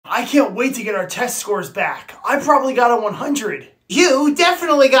I can't wait to get our test scores back. I probably got a 100. You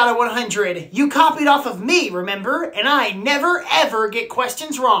definitely got a 100. You copied off of me, remember? And I never ever get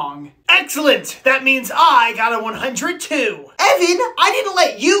questions wrong. Excellent! That means I got a 100 too. Evan, I didn't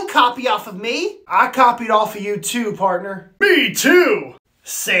let you copy off of me. I copied off of you too, partner. Me too.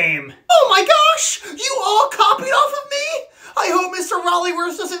 Same. Oh my gosh! You all copied off of me? I hope Mr.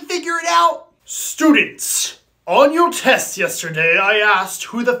 Rollyworth doesn't figure it out. Students, on your test yesterday, I asked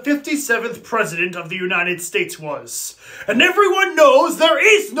who the 57th President of the United States was. And everyone knows there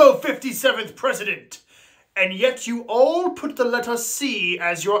is no 57th President. And yet you all put the letter C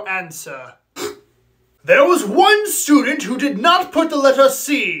as your answer. There was one student who did not put the letter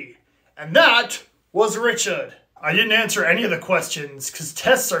C. And that was Richard. I didn't answer any of the questions, because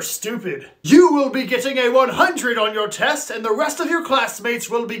tests are stupid. You will be getting a 100 on your test, and the rest of your classmates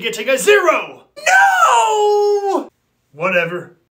will be getting a 0! No! Whatever.